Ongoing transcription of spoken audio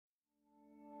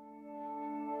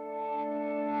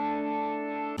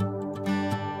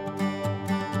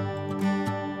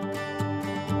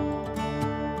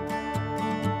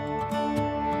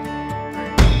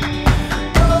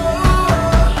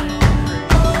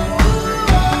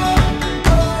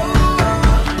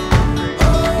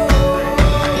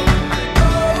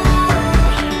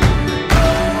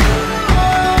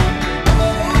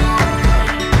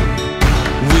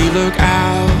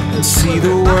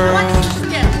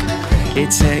It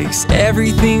takes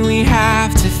everything we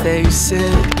have to face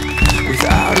it.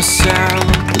 Without a sound,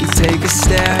 we take a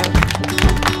step.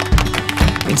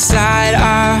 Inside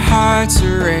our hearts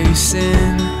are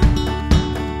racing.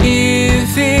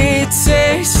 If it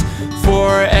takes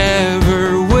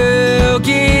forever, we'll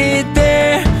get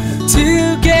there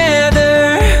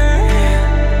together.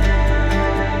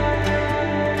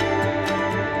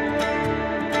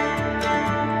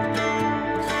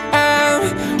 I'm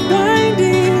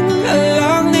winding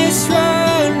along this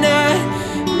road, not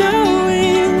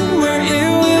knowing where it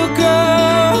will go.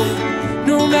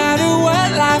 No matter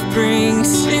what life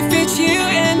brings, if it's you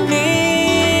and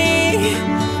me,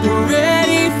 we're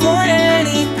ready for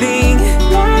anything.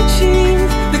 Watching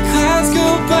the clouds go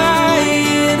by,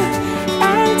 in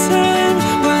our time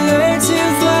we'll learn to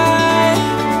fly.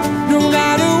 No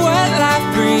matter what life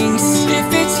brings, if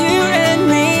it's you and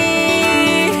me,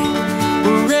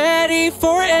 we're ready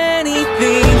for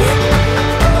anything.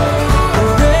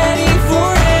 We're ready for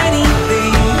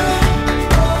anything.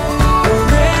 We're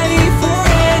ready for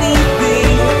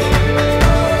anything.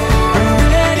 We're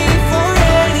ready for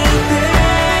anything.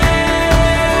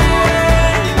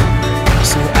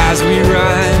 So as we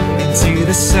run into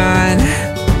the sun,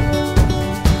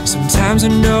 sometimes I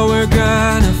know we're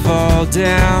gonna fall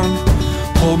down.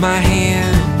 Hold my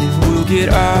hand and we'll get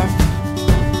up.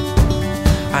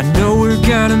 I know we're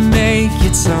gonna make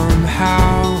it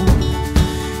somehow.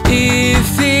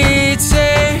 If it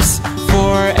takes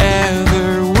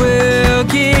forever, we'll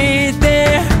get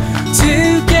there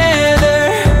together.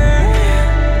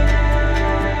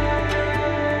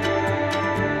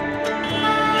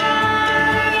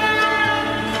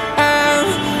 I'm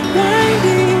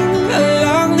winding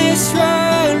along this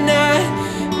road, not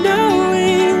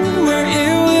knowing where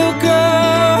it will go.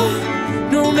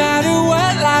 No matter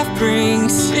what life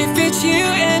brings, if it's you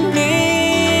and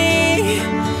me,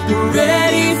 we're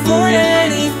ready for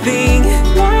anything.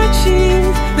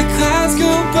 Watching the clouds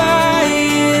go by,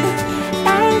 in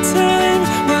our time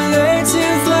we'll learn to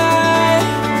fly.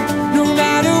 No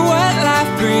matter what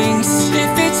life brings,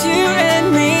 if it's you and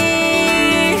me,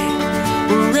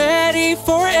 we're ready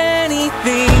for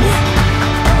anything.